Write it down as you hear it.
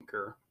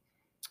Anchor.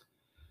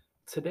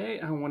 Today,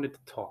 I wanted to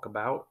talk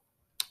about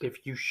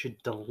if you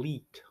should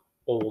delete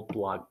old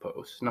blog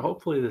posts. Now,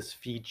 hopefully, this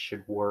feed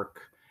should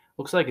work.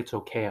 Looks like it's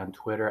okay on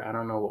Twitter. I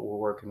don't know what we're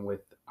working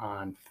with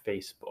on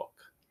Facebook.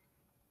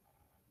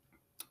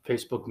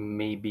 Facebook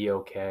may be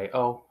okay.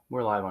 Oh,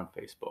 we're live on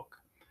Facebook.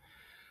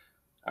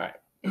 All right.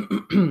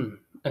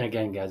 And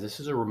again, guys, this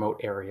is a remote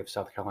area of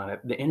South Carolina.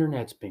 The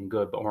internet's been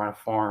good, but we're on a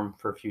farm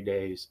for a few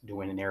days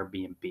doing an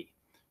Airbnb.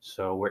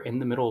 So we're in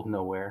the middle of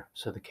nowhere,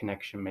 so the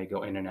connection may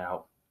go in and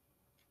out.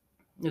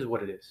 Is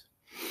what it is.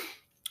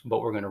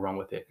 But we're going to run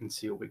with it and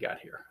see what we got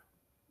here.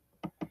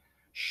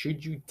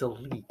 Should you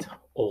delete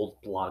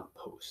old blog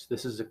posts?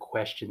 This is a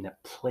question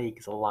that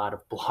plagues a lot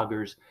of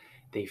bloggers.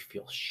 They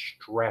feel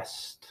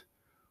stressed,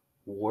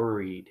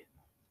 worried,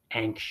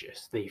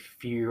 anxious. They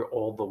fear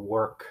all the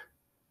work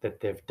that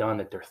they've done,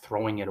 that they're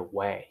throwing it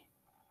away.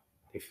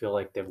 They feel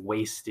like they've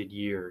wasted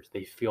years.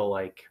 They feel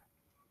like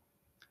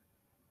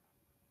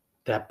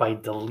that by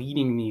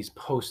deleting these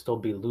posts, they'll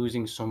be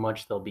losing so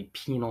much. They'll be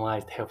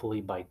penalized heavily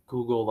by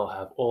Google. They'll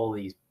have all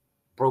these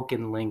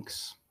broken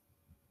links.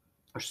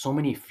 There's so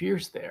many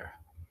fears there.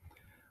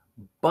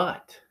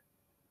 But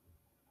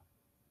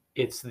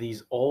it's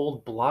these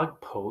old blog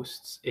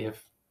posts,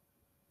 if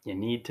you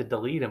need to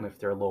delete them, if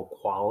they're low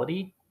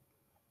quality,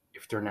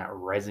 if they're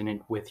not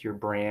resonant with your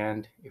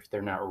brand, if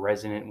they're not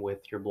resonant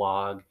with your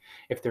blog,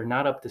 if they're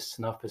not up to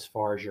snuff as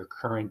far as your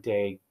current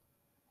day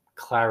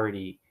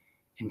clarity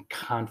and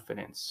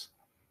confidence,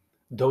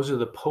 those are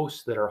the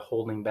posts that are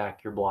holding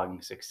back your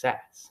blogging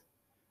success.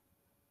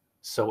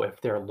 So if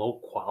they're low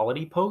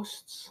quality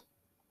posts,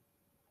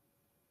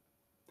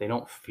 they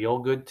don't feel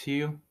good to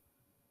you,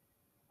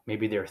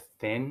 maybe they're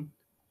thin,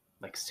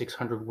 like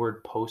 600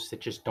 word posts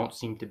that just don't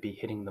seem to be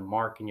hitting the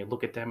mark, and you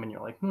look at them and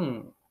you're like,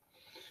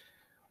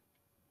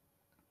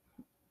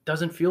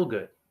 doesn't feel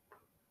good,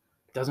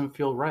 doesn't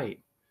feel right,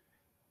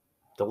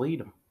 delete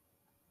them.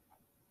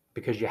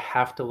 Because you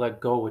have to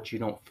let go what you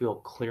don't feel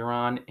clear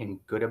on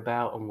and good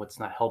about and what's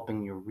not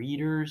helping your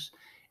readers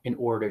in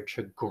order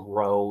to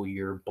grow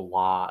your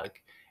blog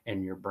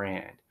and your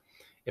brand.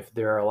 If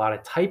there are a lot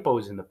of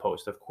typos in the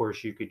post, of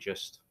course, you could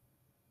just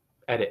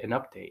edit and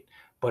update.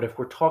 But if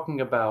we're talking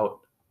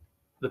about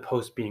the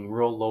post being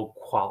real low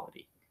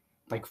quality,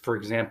 like for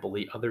example,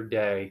 the other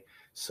day,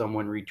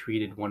 someone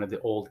retweeted one of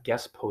the old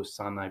guest posts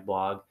on my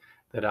blog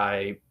that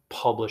I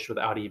published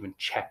without even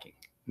checking.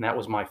 And that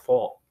was my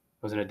fault.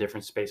 I was in a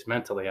different space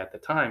mentally at the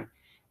time.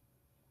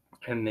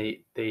 And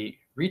they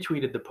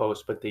retweeted the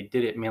post, but they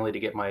did it mainly to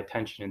get my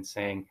attention and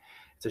saying,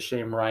 it's a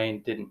shame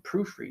Ryan didn't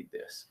proofread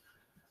this.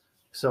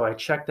 So I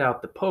checked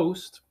out the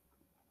post,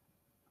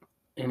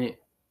 and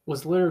it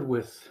was littered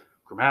with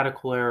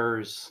grammatical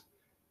errors.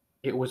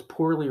 It was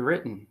poorly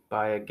written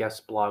by a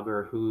guest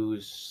blogger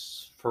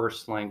whose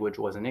first language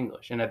wasn't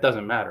English. And it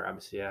doesn't matter.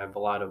 Obviously, I have a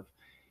lot of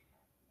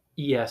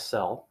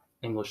ESL,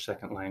 English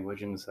second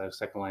language, and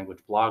second language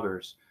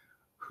bloggers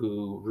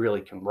who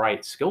really can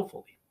write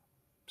skillfully.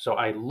 So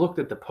I looked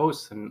at the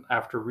post, and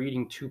after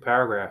reading 2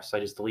 paragraphs, I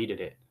just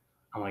deleted it.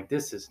 I'm like,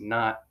 this is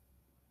not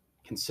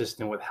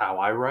consistent with how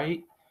I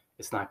write.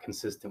 It's not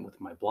consistent with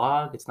my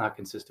blog. It's not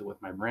consistent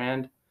with my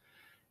brand.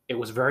 It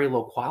was very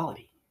low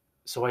quality.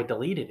 So I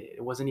deleted it.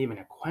 It wasn't even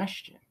a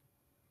question.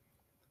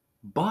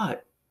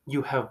 But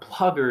you have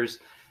bloggers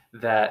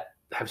that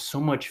have so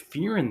much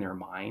fear in their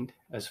mind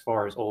as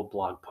far as old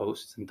blog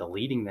posts and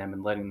deleting them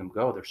and letting them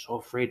go. They're so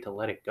afraid to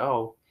let it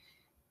go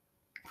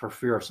for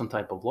fear of some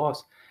type of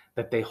loss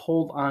that they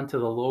hold on to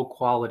the low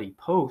quality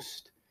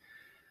post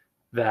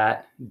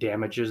that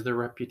damages their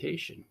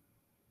reputation,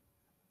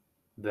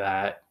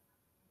 that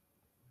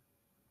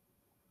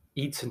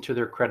eats into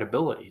their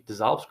credibility,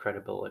 dissolves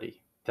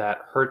credibility, that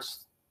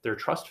hurts their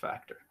trust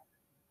factor.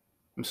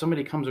 If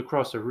somebody comes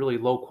across a really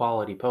low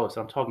quality post,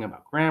 I'm talking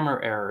about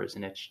grammar errors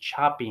and it's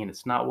choppy and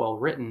it's not well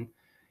written,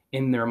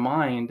 in their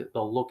mind,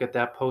 they'll look at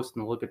that post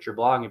and look at your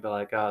blog and be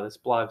like, oh, this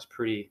blog's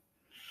pretty,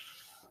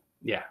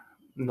 yeah.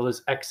 And they'll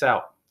just X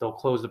out. They'll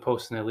close the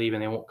post and they leave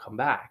and they won't come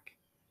back.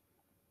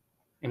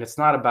 And it's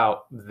not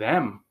about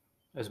them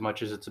as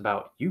much as it's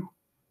about you.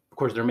 Of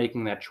course, they're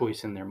making that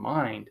choice in their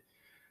mind,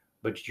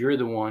 but you're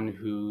the one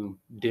who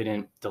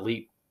didn't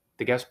delete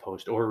the guest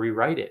post or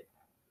rewrite it.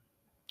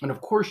 And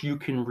of course, you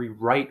can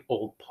rewrite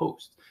old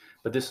posts,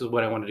 but this is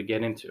what I wanted to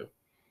get into.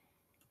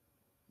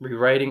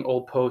 Rewriting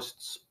old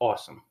posts,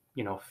 awesome.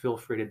 Feel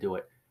free to do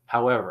it.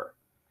 However,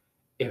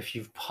 if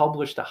you've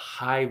published a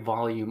high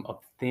volume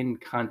of thin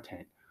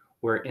content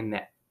where in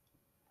the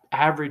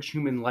average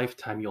human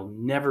lifetime, you'll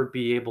never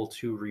be able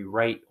to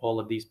rewrite all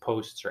of these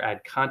posts or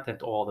add content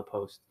to all the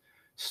posts,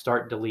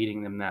 start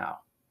deleting them now.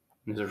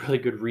 And there's a really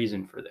good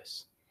reason for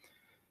this.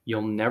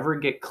 You'll never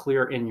get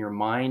clear in your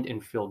mind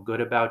and feel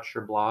good about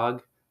your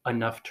blog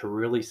enough to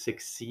really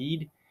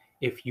succeed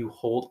if you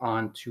hold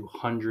on to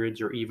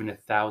hundreds or even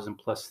 1,000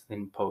 plus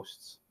thin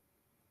posts.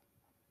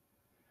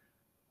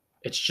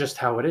 It's just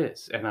how it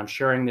is. And I'm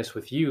sharing this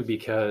with you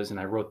because, and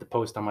I wrote the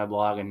post on my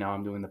blog and now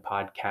I'm doing the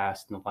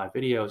podcast and the live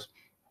videos.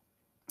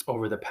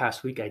 Over the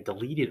past week, I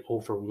deleted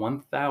over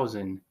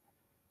 1,000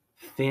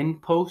 thin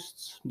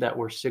posts that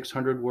were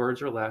 600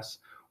 words or less,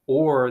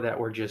 or that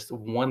were just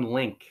one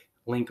link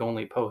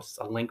only posts,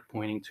 a link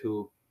pointing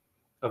to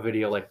a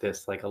video like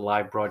this, like a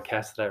live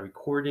broadcast that I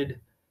recorded,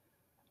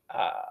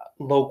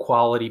 low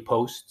quality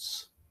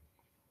posts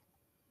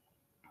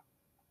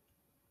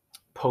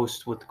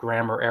with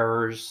grammar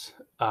errors.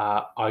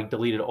 I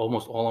deleted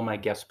almost all of my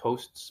guest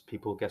posts.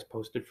 People guest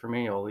posted for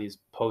me, all these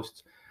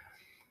posts.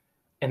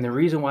 And the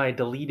reason why I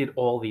deleted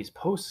all these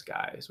posts,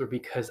 guys, were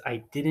because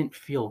I didn't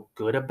feel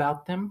good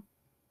about them.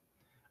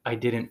 I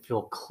didn't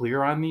feel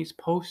clear on these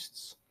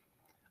posts.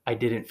 I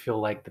didn't feel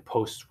like the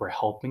posts were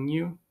helping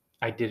you.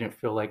 I didn't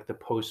feel like the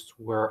posts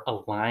were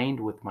aligned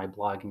with my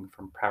Blogging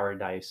from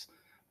Paradise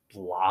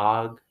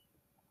blog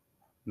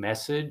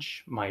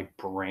message, my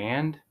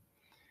brand.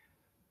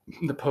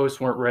 The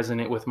posts weren't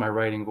resonant with my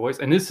writing voice.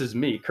 And this is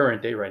me,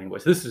 current day writing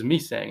voice. This is me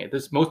saying it.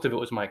 Most of it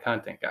was my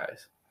content,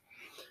 guys.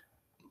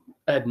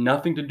 It had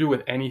nothing to do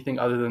with anything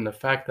other than the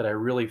fact that I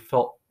really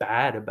felt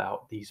bad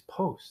about these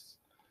posts.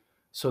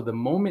 So the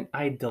moment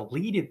I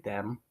deleted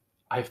them,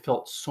 I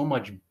felt so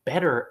much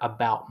better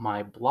about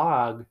my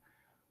blog,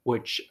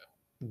 which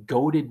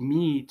goaded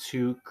me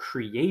to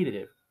create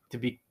it, to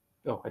be.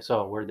 Oh, I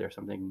saw a word there,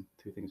 something,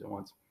 two things at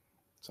once.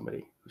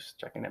 Somebody who's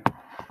checking in.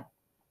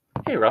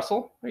 Hey,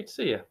 Russell, great to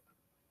see you.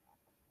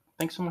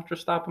 Thanks so much for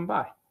stopping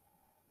by.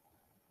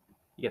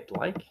 You get the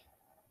like?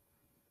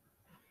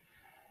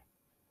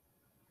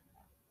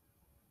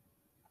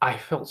 I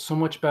felt so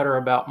much better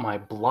about my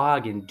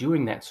blog and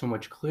doing that so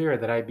much clearer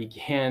that I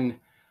began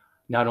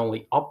not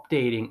only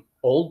updating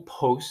old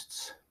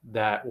posts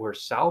that were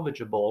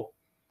salvageable,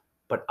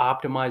 but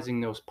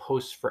optimizing those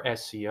posts for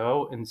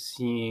SEO and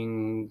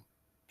seeing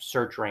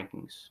search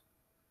rankings,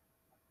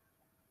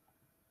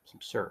 some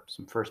SERP,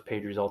 some first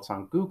page results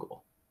on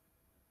Google.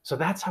 So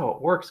that's how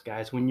it works,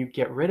 guys. When you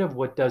get rid of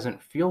what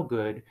doesn't feel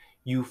good,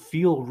 you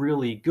feel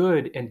really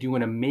good and do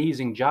an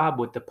amazing job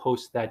with the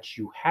posts that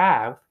you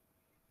have.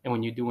 And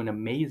when you do an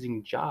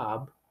amazing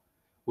job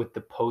with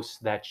the posts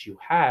that you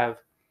have,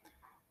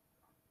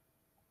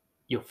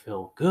 you'll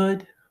feel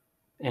good.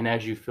 And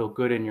as you feel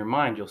good in your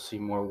mind, you'll see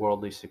more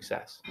worldly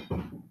success.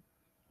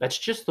 That's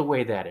just the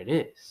way that it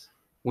is.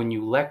 When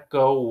you let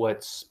go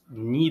what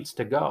needs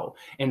to go.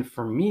 And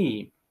for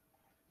me,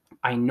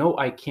 I know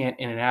I can't,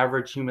 in an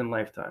average human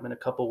lifetime, in a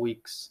couple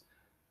weeks,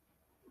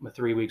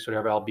 3 weeks,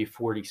 whatever, I'll be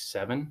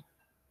 47.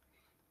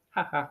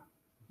 Haha.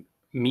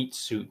 Meat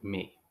suit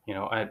me.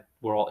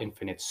 We're all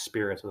infinite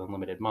spirits with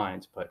unlimited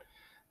minds, but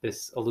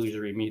this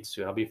illusory meat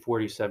suit, I'll be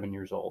 47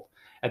 years old.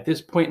 At this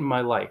point in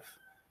my life,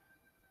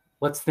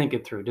 let's think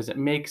it through. Does it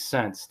make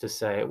sense to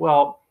say,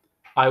 well,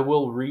 I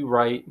will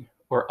rewrite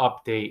or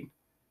update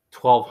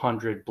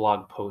 1,200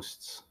 blog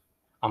posts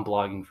on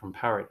Blogging from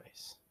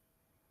Paradise?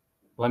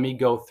 Let me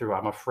go through.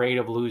 I'm afraid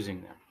of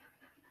losing them.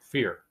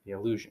 Fear, the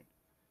illusion.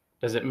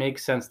 Does it make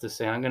sense to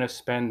say, I'm going to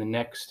spend the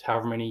next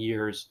however many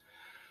years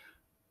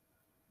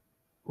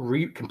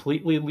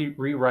completely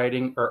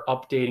rewriting or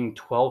updating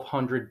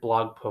 1,200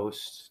 blog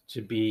posts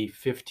to be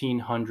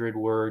 1,500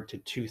 word to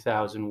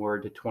 2,000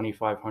 word to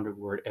 2,500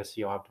 word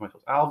SEO optimized?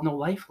 I'll have no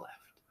life left.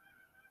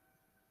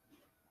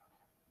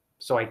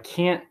 So I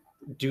can't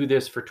do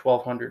this for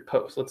 1,200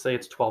 posts. Let's say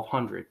it's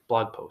 1,200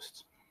 blog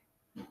posts.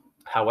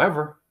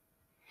 However,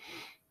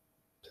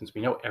 since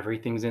we know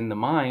everything's in the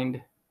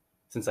mind,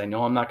 since I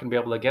know I'm not going to be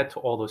able to get to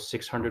all those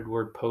 600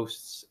 word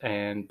posts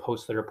and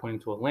posts that are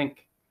pointing to a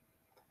link,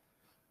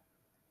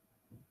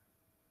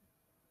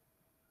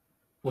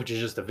 which is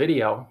just a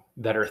video,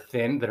 that are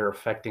thin, that are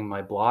affecting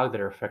my blog, that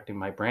are affecting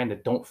my brand,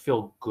 that don't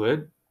feel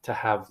good to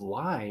have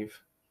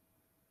live,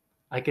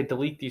 I could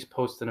delete these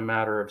posts in a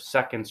matter of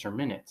seconds or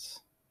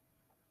minutes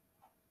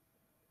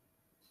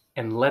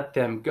and let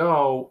them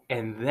go.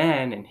 And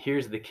then, and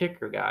here's the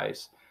kicker,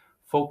 guys,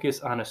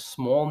 focus on a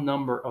small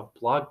number of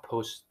blog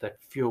posts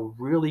that feel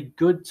really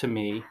good to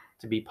me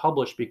to be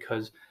published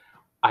because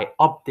I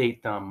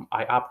update them,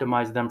 I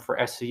optimize them for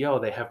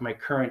SEO, they have my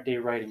current day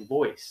writing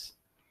voice.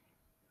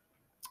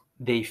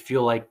 They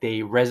feel like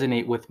they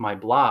resonate with my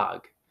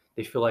blog.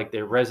 They feel like they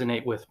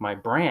resonate with my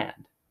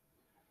brand.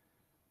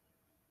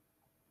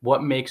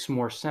 What makes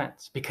more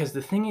sense? Because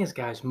the thing is,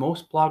 guys,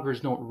 most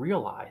bloggers don't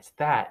realize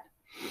that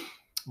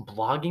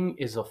blogging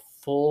is a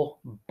full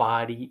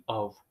body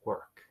of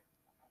work.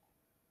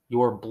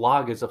 Your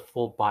blog is a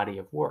full body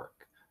of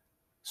work.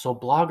 So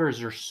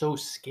bloggers are so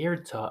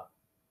scared to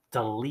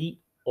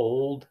delete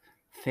old,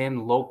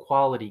 thin, low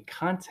quality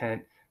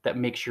content that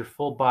makes your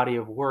full body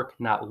of work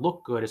not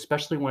look good,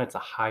 especially when it's a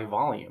high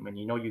volume. And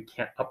you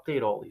can't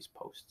update all these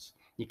posts.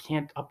 You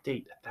can't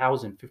update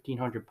 1,000,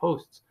 1,500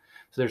 posts.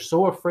 So they're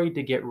so afraid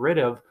to get rid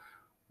of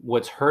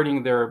what's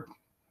hurting their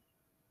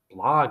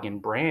blog and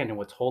brand and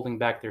what's holding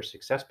back their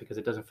success because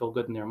it doesn't feel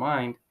good in their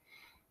mind.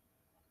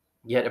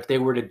 Yet if they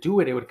were to do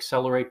it, it would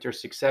accelerate their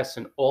success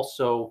and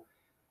also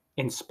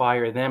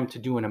inspire them to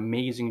do an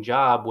amazing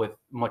job with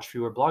much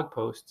fewer blog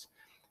posts.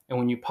 And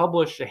when you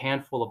publish a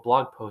handful of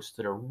blog posts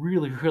that are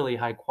really, really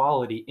high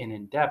quality and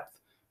in depth,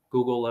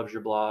 Google loves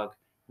your blog,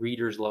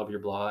 readers love your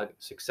blog,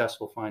 success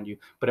will find you,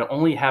 but it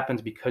only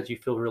happens because you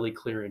feel really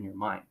clear in your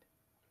mind.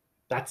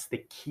 That's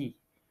the key.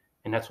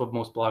 And that's what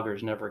most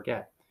bloggers never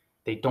get.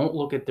 They don't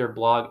look at their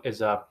blog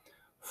as a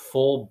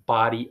full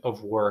body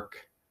of work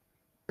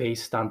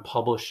based on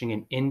publishing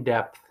an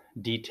in-depth,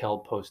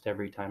 detailed post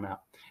every time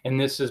out. And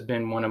this has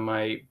been one of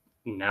my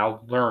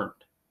now learned,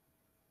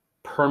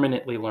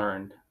 permanently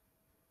learned,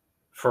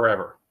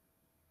 forever.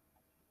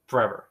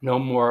 No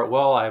more,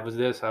 well, I was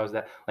this, I was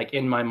that. Like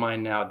in my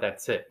mind now,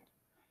 that's it.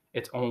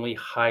 It's only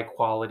high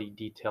quality,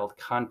 detailed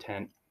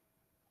content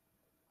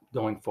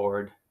going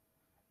forward.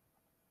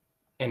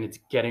 And it's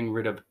getting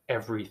rid of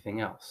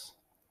everything else.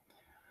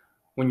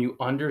 When you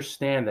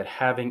understand that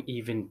having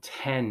even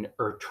 10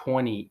 or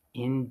 20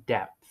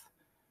 in-depth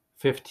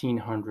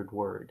 1,500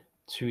 word,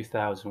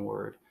 2,000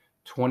 word,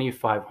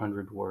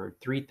 2,500 word,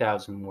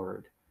 3,000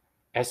 word,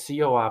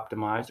 SEO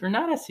optimized or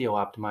not SEO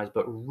optimized,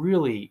 but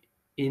really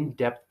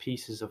in-depth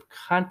pieces of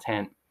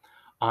content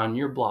on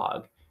your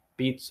blog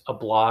beats a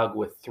blog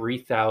with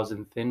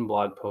 3,000 thin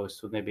blog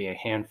posts with maybe a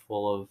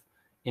handful of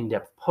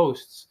in-depth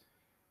posts,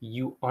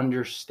 you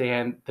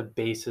understand the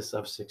basis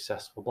of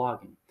successful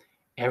blogging.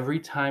 Every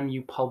time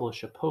you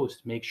publish a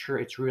post, make sure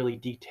it's really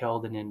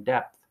detailed and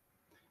in-depth.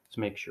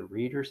 So makes your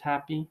readers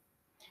happy,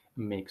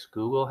 makes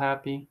Google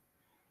happy.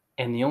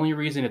 And the only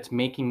reason it's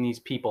making these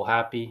people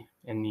happy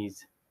and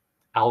these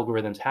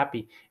algorithms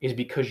happy is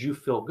because you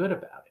feel good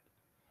about it.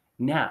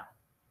 Now,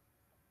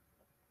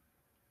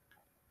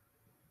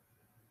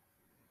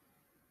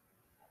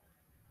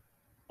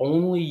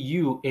 only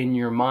you in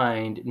your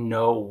mind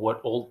know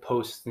what old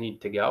posts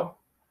need to go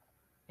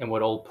and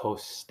what old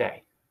posts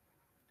stay.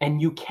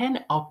 And you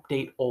can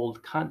update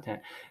old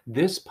content.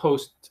 This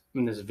post,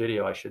 in this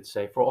video, I should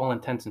say, for all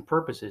intents and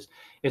purposes,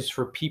 is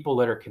for people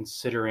that are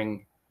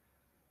considering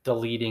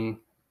deleting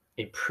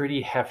a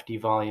pretty hefty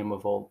volume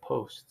of old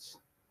posts.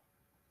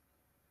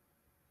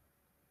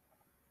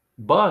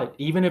 But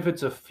even if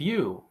it's a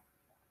few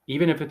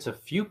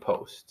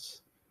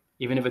posts,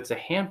 even if it's a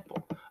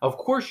handful, of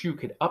course you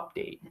could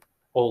update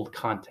old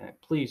content,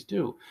 please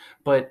do.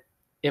 But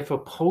if a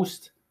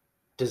post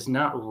does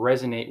not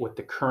resonate with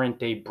the current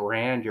day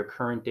brand, your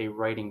current day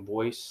writing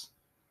voice,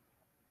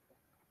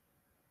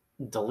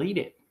 delete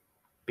it,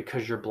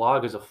 because your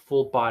blog is a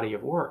full body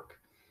of work.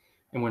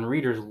 And when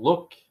readers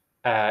look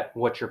at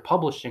what you're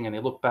publishing and they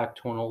look back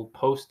to an old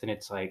post and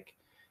it's like,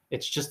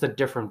 it's just a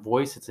different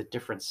voice, it's a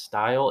different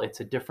style, it's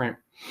a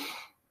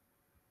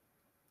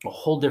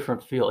whole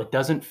different feel. It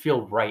doesn't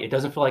feel right. It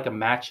doesn't feel like a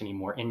match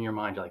anymore in your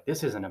mind. You're like,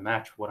 this isn't a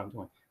match for what I'm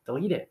doing.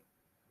 Delete it.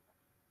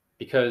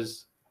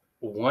 Because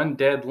one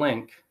dead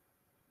link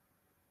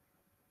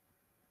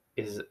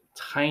is a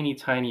tiny,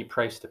 tiny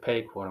price to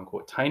pay, quote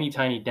unquote,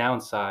 tiny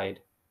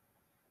downside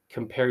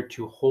compared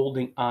to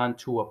holding on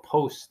to a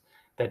post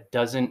that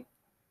doesn't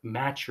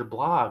match your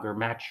blog or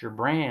match your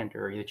brand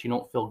or that you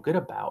don't feel good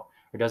about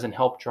or doesn't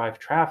help drive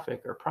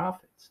traffic or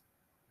profits.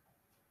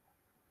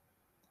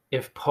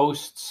 If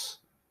posts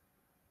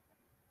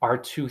are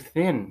too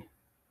thin,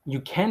 you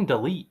can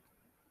delete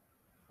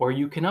or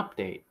you can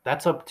update.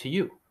 That's up to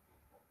you.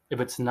 If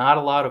it's not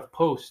a lot of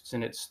posts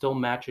and it still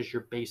matches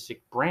your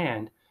basic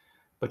brand,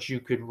 but you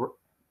could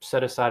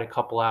set aside a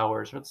couple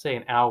hours, let's say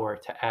an hour,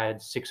 to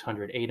add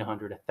 600,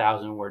 800,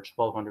 1,000 words,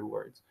 1,200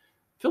 words,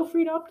 feel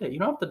free to update. You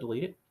don't have to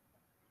delete it.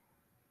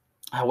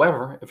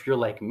 However, if you're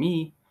like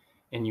me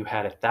and you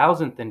had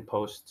 1,000 thin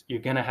posts, you're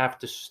going to have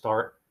to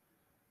start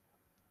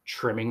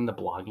trimming the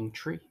blogging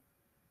tree.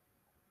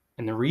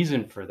 And the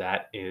reason for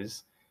that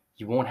is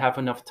you won't have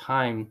enough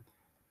time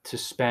to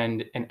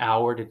spend an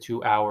hour to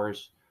 2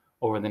 hours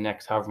over the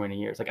next however many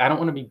years. Like, I don't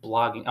want to be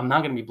blogging. I'm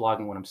not going to be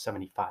blogging when I'm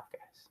 75,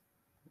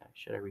 guys.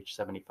 Should I reach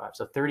 75?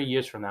 So 30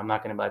 years from now, I'm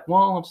not going to be like,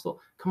 well, I'm still,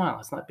 come on,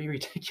 let's not be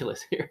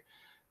ridiculous here.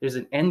 There's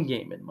an end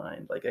game in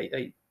mind. Like,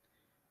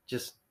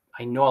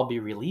 I know I'll be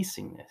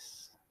releasing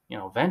this,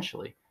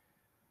 eventually.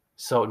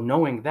 So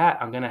knowing that,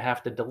 I'm going to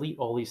have to delete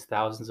all these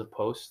thousands of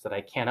posts that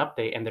I can't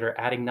update and that are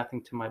adding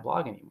nothing to my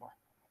blog anymore.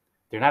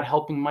 They're not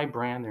helping my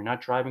brand. They're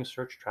not driving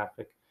search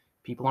traffic.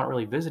 People aren't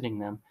really visiting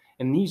them.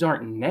 And these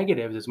aren't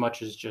negatives as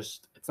much as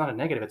just, it's not a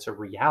negative. It's a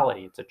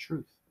reality. It's a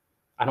truth.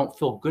 I don't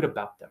feel good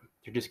about them.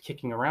 They're just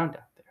kicking around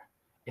out there.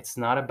 It's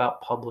not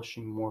about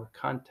publishing more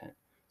content.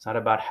 It's not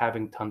about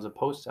having tons of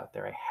posts out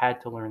there. I had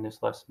to learn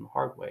this lesson the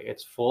hard way.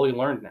 It's fully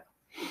learned now.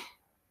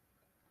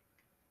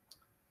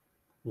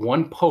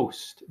 One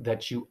post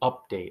that you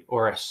update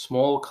or a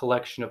small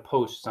collection of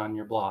posts on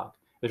your blog,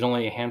 there's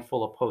only a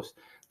handful of posts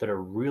that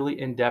are really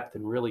in-depth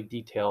and really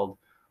detailed,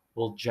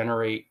 will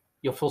generate,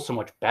 you'll feel so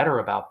much better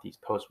about these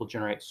posts, will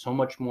generate so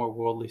much more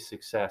worldly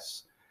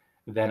success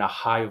than a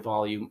high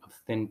volume of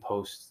thin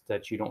posts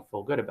that you don't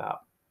feel good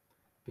about.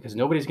 Because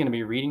nobody's going to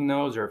be reading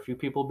those, or a few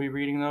people will be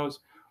reading those,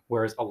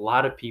 whereas a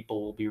lot of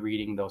people will be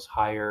reading those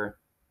higher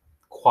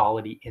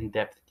quality,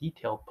 in-depth,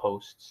 detailed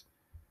posts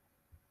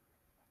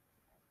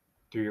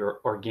through your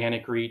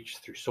organic reach,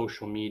 through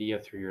social media,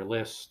 through your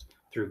list,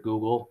 through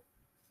Google.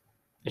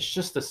 It's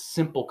just a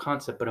simple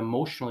concept, but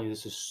emotionally,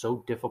 this is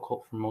so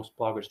difficult for most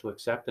bloggers to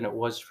accept. And it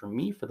was for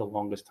me for the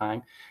longest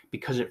time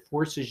because it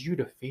forces you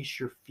to face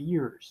your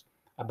fears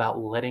about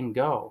letting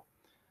go.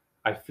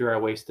 I fear I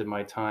wasted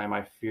my time.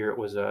 I fear it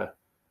was a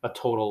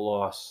total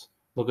loss.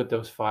 Look at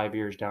those 5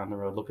 years down the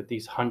road. Look at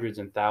these hundreds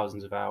and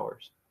thousands of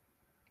hours.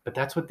 But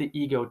that's what the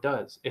ego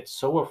does. It's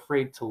so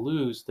afraid to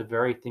lose the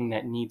very thing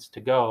that needs to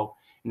go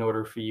in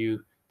order for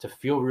you to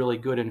feel really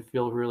good and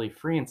feel really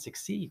free and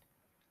succeed.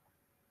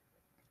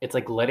 It's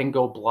like letting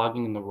go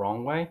blogging in the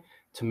wrong way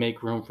to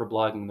make room for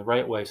blogging the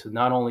right way. So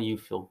not only you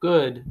feel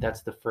good,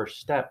 that's the first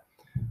step,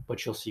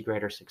 but you'll see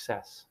greater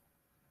success.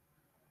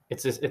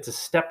 It's a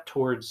step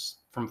towards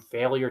from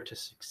failure to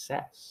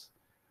success,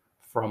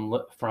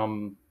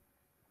 from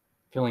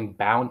feeling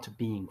bound to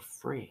being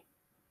free.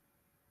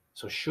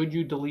 So should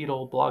you delete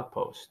old blog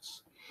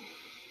posts?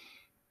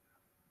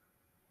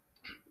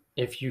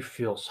 If you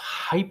feel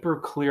hyper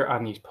clear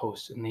on these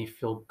posts and they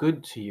feel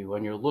good to you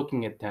and you're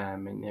looking at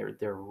them and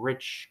they're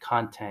rich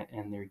content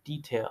and they're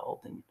detailed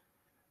and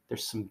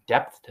there's some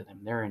depth to them,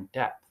 they're in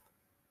depth,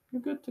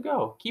 you're good to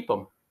go. Keep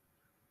them.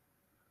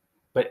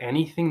 But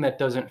anything that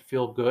doesn't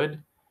feel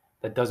good,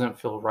 that doesn't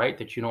feel right,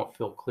 that you don't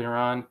feel clear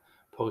on,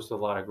 post a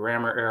lot of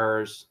grammar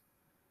errors,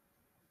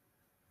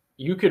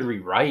 you could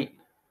rewrite.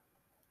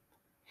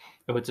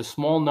 If it's a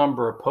small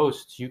number of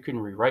posts, you can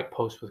rewrite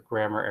posts with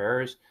grammar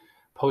errors.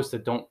 Posts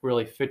that don't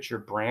really fit your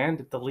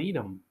brand, delete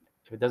them.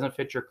 If it doesn't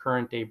fit your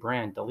current day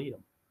brand, delete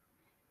them.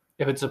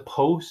 If it's a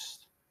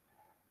post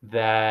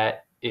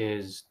that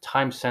is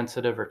time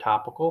sensitive or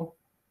topical,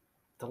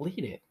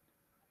 delete it.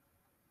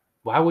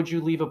 Why would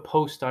you leave a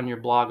post on your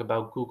blog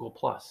about Google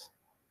Plus?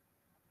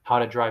 How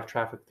to drive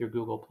traffic through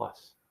Google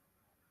Plus?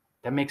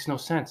 That makes no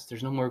sense.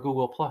 There's no more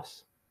Google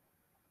Plus.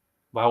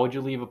 Why would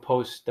you leave a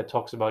post that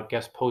talks about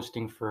guest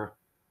posting for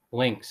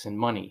links and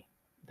money?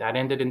 That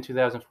ended in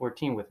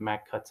 2014 with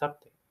Matt Cutts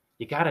update.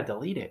 You got to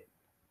delete it.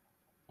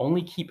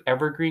 Only keep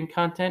evergreen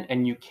content,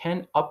 and you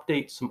can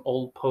update some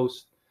old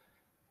posts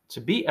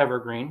to be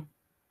evergreen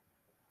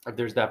if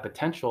there's that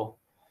potential.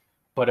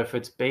 But if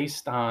it's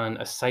based on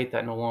a site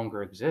that no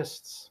longer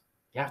exists,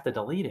 you have to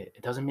delete it.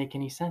 It doesn't make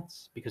any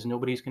sense because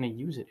nobody's going to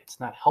use it. It's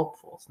not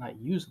helpful. It's not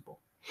usable.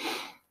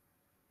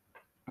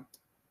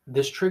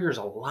 This triggers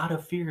a lot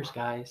of fears,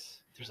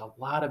 guys. There's a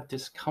lot of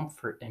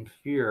discomfort and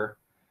fear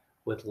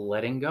with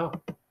letting go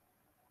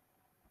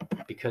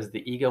because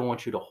the ego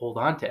wants you to hold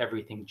on to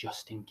everything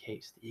just in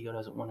case. The ego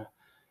doesn't want to,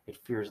 it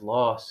fears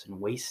loss and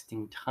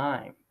wasting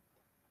time.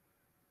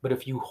 But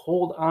if you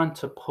hold on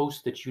to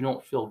posts that you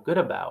don't feel good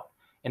about,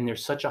 and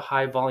there's such a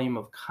high volume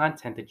of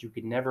content that you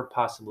could never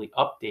possibly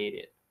update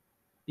it,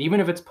 even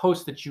if it's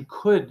posts that you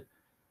could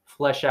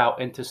flesh out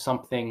into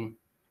something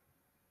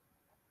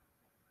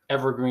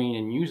evergreen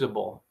and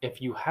usable,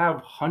 if you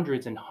have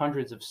hundreds and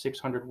hundreds of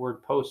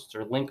 600-word posts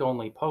or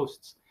link-only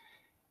posts,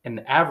 in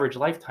the average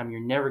lifetime, you're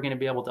never going to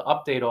be able to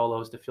update all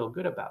those to feel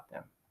good about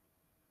them.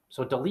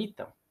 So delete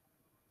them.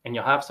 And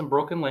you'll have some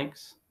broken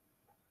links.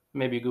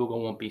 Maybe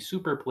Google won't be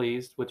super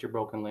pleased with your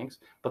broken links,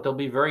 but they'll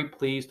be very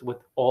pleased with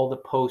all the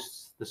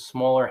posts, the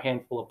smaller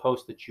handful of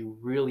posts that you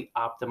really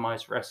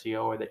optimize for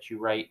SEO or that you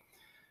write,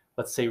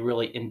 let's say,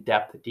 really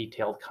in-depth,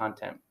 detailed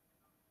content.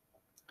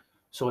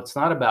 So it's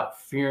not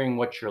about fearing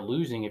what you're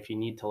losing if you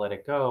need to let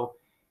it go.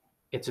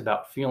 It's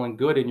about feeling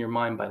good in your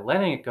mind by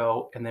letting it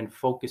go and then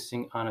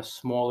focusing on a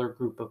smaller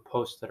group of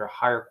posts that are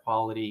higher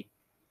quality,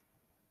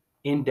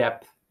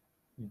 in-depth,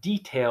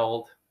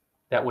 detailed,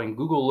 that when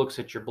Google looks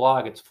at your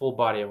blog, its full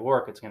body of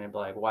work, it's going to be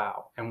like,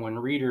 wow. And when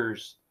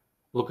readers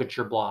look at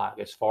your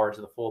blog as far as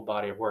the full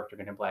body of work, they're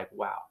going to be like,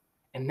 wow.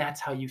 And that's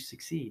how you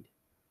succeed.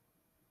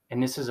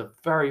 And this is a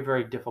very,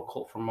 very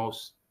difficult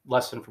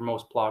lesson for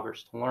most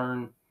bloggers to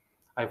learn.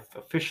 I've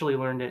officially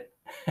learned it.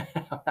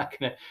 I'm not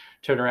going to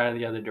turn around in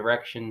the other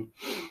direction.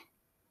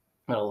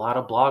 But a lot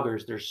of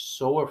bloggers, they're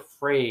so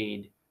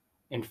afraid,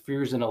 and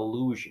fear's an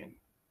illusion.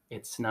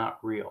 It's not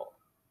real.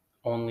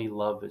 Only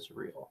love is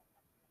real.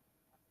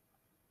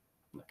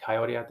 The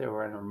coyote out there,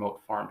 we're in a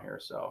remote farm here,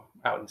 so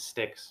out in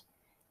Sticks,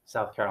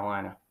 South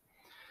Carolina.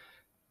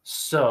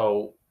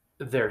 So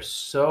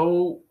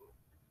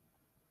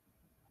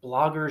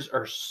bloggers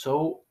are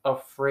so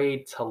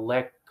afraid to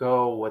let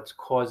go what's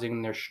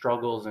causing their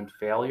struggles and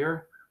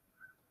failure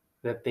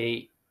that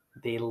they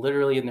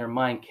literally in their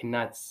mind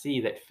cannot see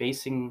that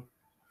facing,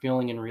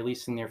 feeling, and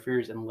releasing their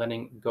fears and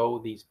letting go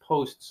these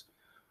posts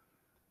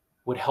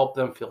would help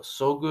them feel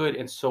so good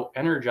and so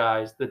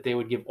energized that they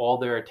would give all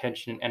their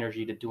attention and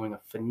energy to doing a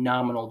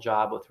phenomenal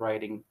job with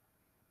writing,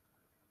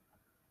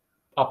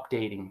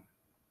 updating,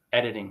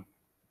 editing,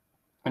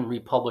 and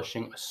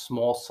republishing a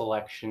small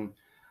selection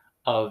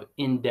of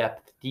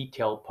in-depth,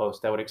 detailed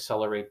posts that would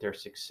accelerate their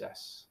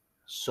success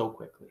so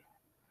quickly.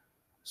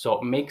 So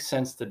it makes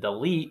sense to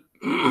delete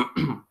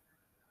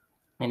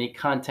any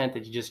content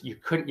that you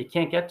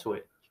can't get to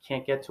it. You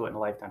can't get to it in a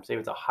lifetime. Say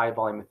it's a high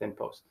volume within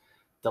post.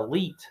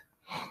 Delete,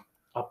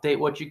 update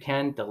what you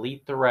can,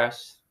 delete the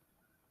rest,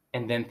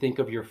 and then think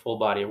of your full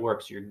body of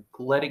work. So you're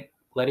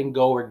letting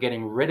go or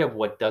getting rid of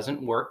what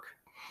doesn't work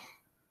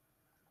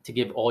to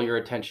give all your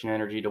attention and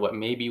energy to what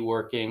may be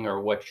working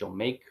or what you'll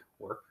make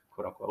work,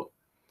 quote unquote.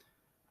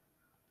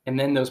 And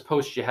then those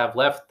posts you have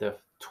left, the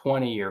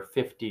 20 or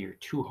 50 or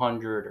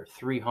 200 or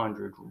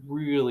 300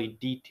 really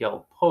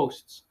detailed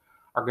posts,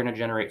 are going to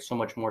generate so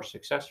much more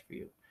success for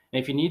you.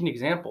 And if you need an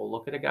example,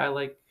 look at a guy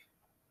like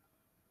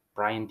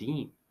Brian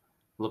Dean.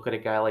 Look at a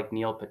guy like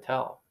Neil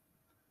Patel.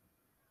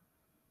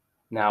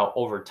 Now,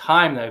 over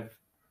time, they've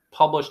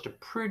published a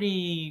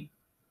pretty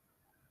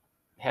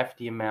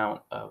hefty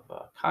amount of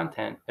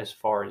content as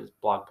far as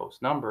blog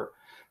post number,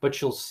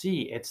 but you'll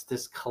see it's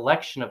this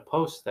collection of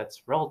posts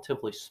that's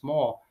relatively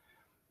small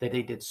that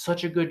they did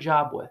such a good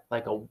job with,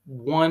 like a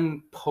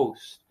one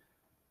post,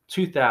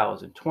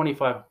 2,000,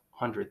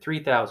 2,500,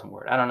 3,000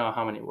 word. I don't know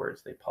how many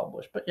words they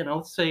publish, but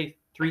let's say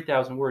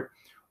 3,000 word,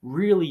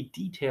 really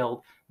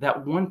detailed.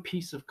 That one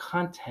piece of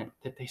content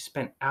that they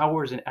spent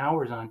hours and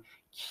hours on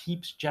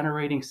keeps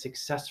generating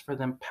success for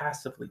them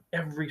passively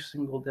every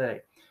single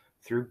day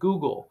through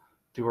Google,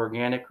 through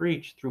organic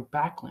reach, through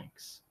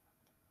backlinks.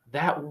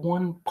 That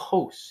one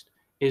post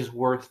is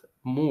worth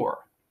more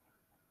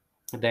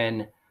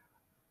than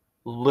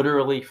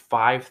literally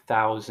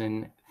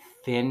 5,000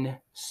 thin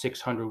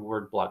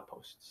 600-word blog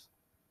posts.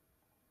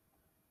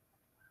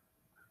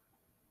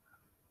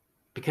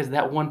 Because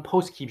that one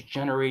post keeps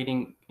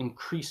generating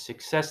increased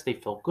success. They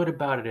feel good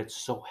about it. It's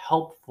so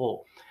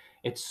helpful.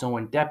 It's so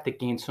in-depth. It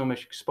gains so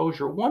much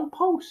exposure. One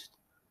post.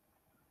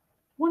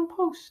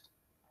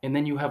 And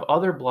then you have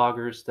other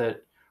bloggers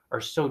that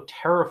are so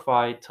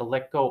terrified to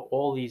let go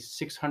all these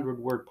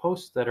 600-word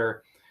posts that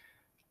are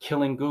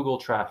killing Google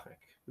traffic,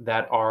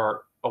 that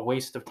are a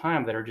waste of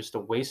time, that are just a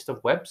waste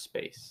of web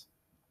space.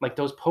 Like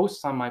those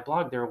posts on my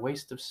blog, they're a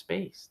waste of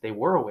space. They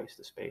were a waste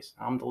of space.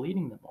 I'm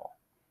deleting them all.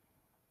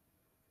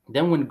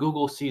 Then when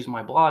Google sees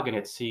my blog and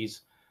it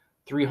sees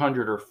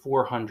 300 or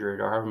 400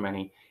 or however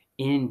many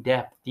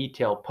in-depth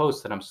detailed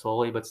posts that I'm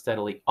slowly but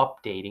steadily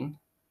updating,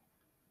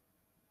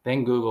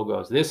 then Google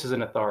goes, this is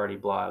an authority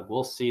blog.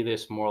 We'll see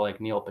this more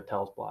like Neil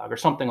Patel's blog or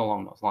something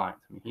along those lines.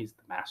 I mean, he's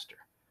the master.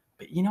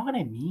 But you know what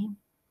I mean?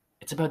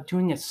 It's about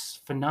doing a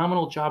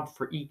phenomenal job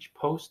for each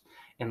post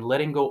and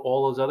letting go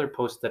all those other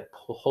posts that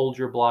hold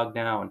your blog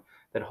down,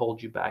 that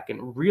hold you back.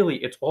 And really,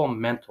 it's all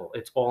mental.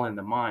 It's all in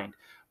the mind.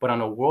 But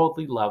on a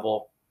worldly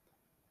level,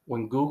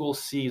 when Google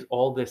sees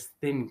all this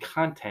thin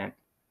content,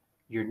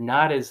 you're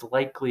not as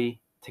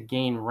likely to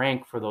gain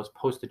rank for those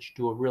posts that you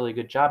do a really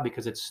good job,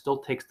 because it still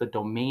takes the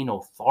domain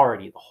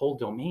authority, the whole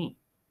domain.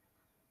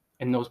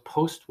 And those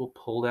posts will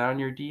pull down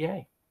your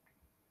DA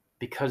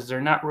because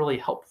they're not really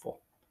helpful.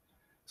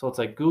 So it's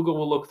like Google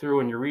will look through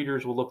and your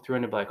readers will look through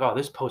and they'll be like, oh,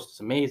 this post is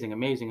amazing,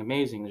 amazing,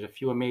 amazing. There's a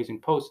few amazing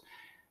posts.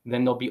 And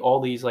then there'll be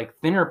all these like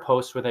thinner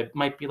posts where they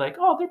might be like,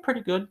 oh, they're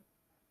pretty good.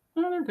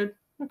 No, they're good.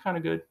 They're kind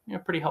of good.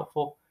 Pretty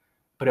helpful.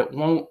 But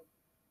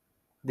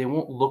they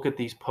won't look at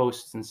these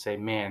posts and say,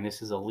 man,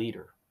 this is a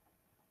leader.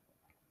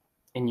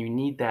 And you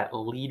need that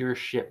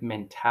leadership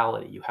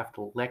mentality. You have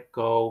to let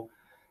go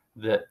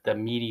the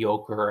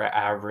mediocre or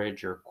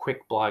average or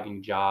quick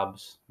blogging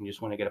jobs. You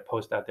just want to get a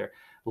post out there.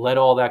 Let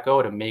all that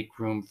go to make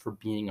room for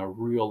being a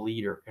real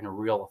leader and a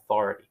real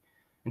authority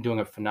and doing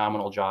a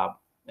phenomenal job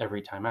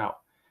every time out.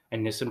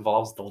 And this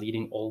involves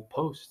deleting old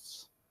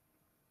posts.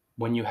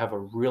 When you have a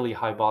really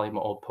high volume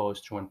of old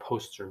posts, or when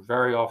posts are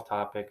very off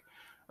topic,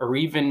 or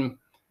even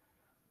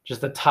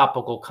just the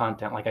topical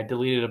content. Like I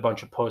deleted a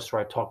bunch of posts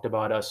where I talked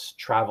about us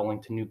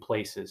traveling to new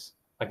places.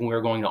 Like when we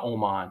were going to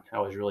Oman, I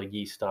was really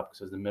geesed up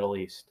because it was the Middle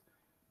East.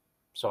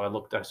 So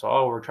I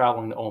saw, oh, we're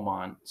traveling to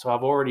Oman. So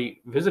I've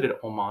already visited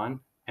Oman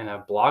and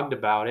I've blogged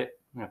about it.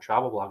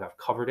 Travel blog, I've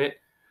covered it.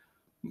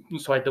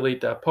 So I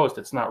delete that post.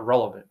 It's not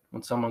relevant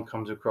when someone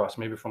comes across,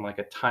 maybe from like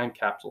a time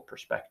capsule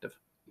perspective.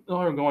 Oh,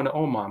 we're going to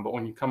Oman. But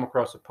when you come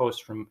across a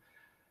post from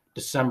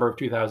December of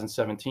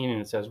 2017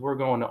 and it says we're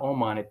going to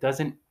Oman, it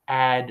doesn't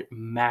add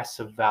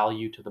massive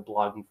value to the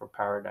Blogging for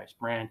Paradise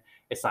brand.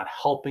 It's not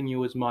helping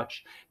you as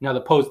much. Now,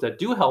 the posts that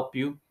do help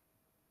you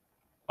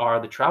are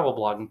the travel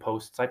blogging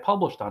posts I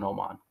published on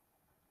Oman,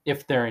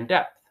 if they're in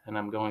depth, and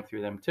I'm going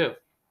through them too.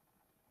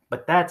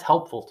 But that's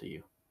helpful to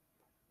you.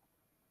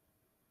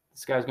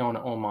 This guy's going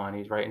to Oman.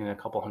 He's writing in a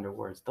couple hundred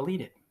words.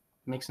 Delete it.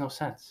 It makes no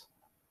sense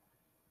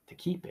to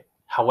keep it.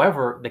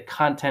 However, the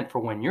content for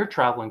when you're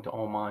traveling to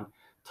Oman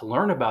to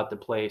learn about the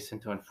place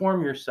and to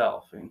inform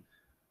yourself and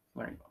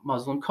learning about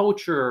Muslim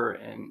culture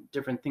and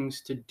different things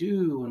to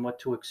do and what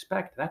to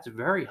expect, that's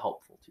very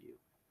helpful to you.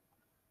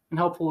 And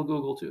helpful to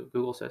Google too.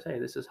 Google says, hey,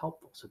 this is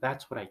helpful. So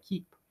that's what I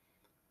keep.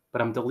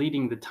 But I'm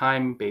deleting the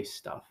time-based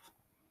stuff.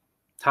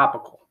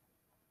 Topical,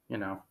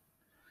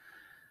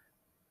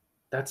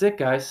 That's it,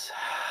 guys.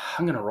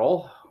 I'm going to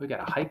roll. We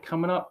got a hike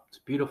coming up. It's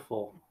a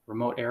beautiful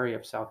remote area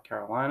of South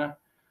Carolina.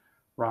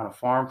 We're on a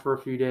farm for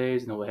a few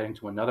days, and then we're heading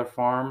to another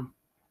farm,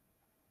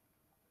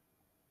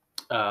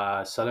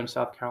 southern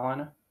South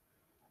Carolina,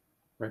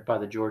 right by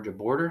the Georgia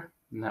border,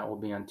 and that will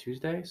be on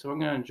Tuesday. So we're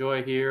going to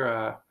enjoy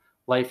here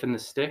life in the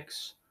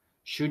sticks.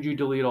 Should you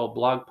delete all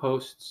blog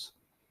posts?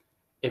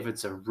 If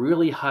it's a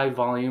really high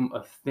volume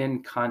of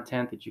thin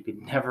content that you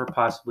could never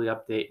possibly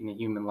update in a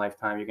human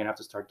lifetime, you're going to have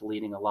to start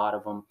deleting a lot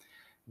of them,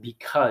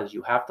 because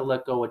you have to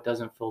let go what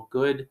doesn't feel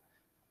good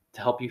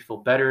to help you feel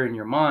better in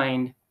your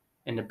mind.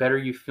 And the better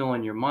you feel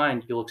in your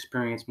mind, you'll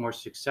experience more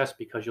success,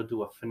 because you'll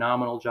do a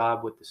phenomenal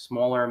job with the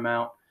smaller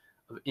amount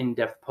of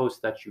in-depth posts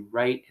that you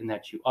write and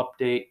that you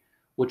update,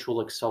 which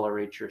will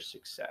accelerate your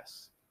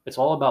success. It's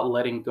all about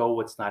letting go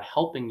what's not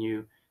helping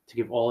you to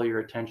give all your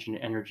attention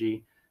and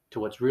energy to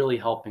what's really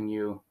helping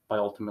you, by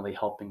ultimately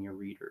helping your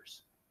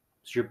readers.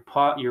 So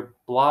your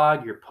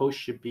blog, your post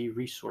should be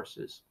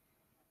resources.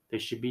 They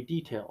should be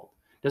detailed.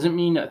 Doesn't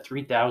mean a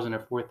 3,000 or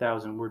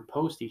 4,000 word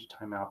post each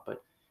time out,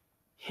 but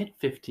hit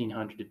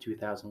 1,500 to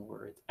 2,000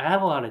 words.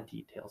 Add a lot of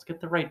details. Get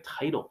the right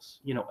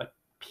titles,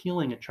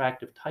 appealing,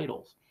 attractive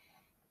titles.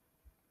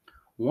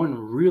 One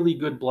really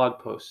good blog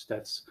post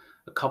that's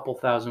a couple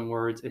thousand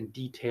words and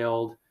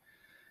detailed,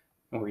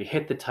 and where you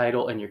hit the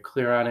title and you're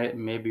clear on it,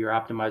 and maybe you're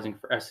optimizing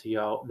for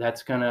SEO,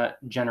 that's going to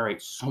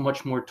generate so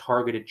much more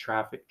targeted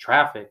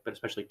traffic, but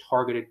especially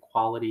targeted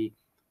quality,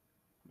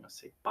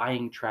 say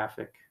buying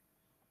traffic,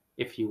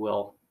 if you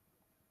will,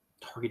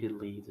 targeted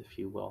leads, if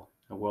you will,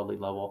 at a worldly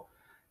level,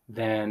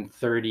 than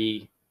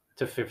 30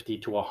 to 50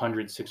 to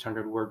 100,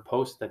 600 word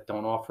posts that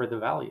don't offer the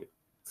value.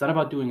 It's not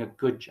about doing a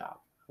good job.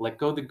 Let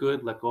go of the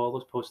good, let go of all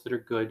those posts that are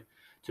good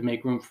to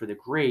make room for the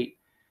great,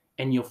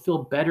 and you'll feel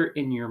better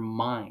in your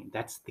mind.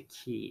 That's the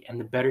key. And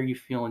the better you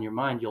feel in your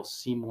mind, you'll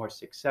see more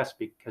success,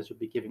 because you'll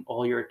be giving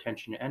all your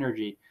attention and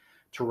energy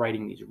to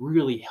writing these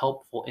really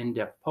helpful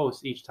in-depth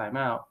posts each time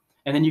out.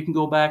 And then you can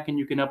go back and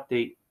you can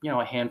update,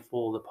 a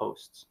handful of the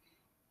posts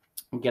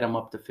and get them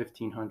up to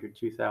 1,500,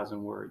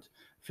 2,000 words.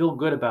 Feel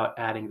good about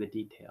adding the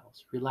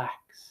details.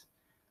 Relax.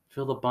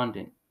 Feel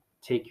abundant.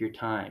 Take your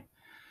time.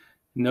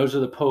 And those are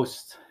the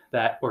posts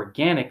that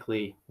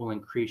organically will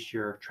increase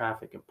your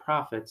traffic and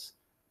profits,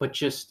 but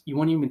just you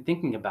won't even be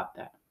thinking about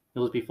that.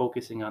 You'll just be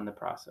focusing on the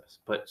process.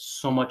 But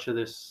so much of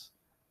this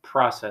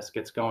process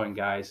gets going,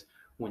 guys,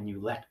 when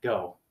you let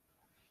go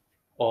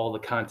all the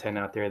content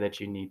out there that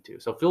you need to.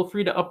 So feel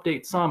free to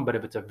update some, but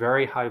if it's a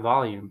very high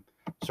volume,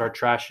 start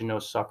trashing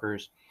those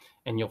suckers,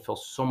 and you'll feel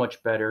so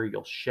much better.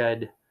 You'll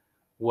shed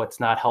what's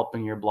not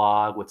helping your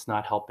blog, what's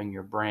not helping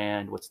your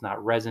brand, what's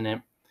not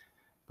resonant.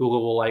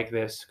 Google will like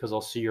this, because they'll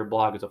see your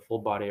blog as a full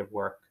body of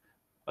work,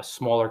 a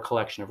smaller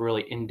collection of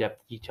really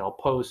in-depth, detailed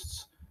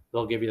posts.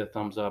 They'll give you the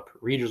thumbs up.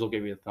 Readers will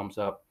give you the thumbs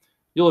up.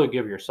 You'll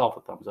give yourself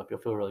a thumbs up. You'll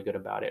feel really good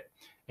about it,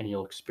 and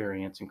you'll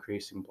experience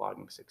increasing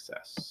blogging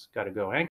success. Got to go, Hank.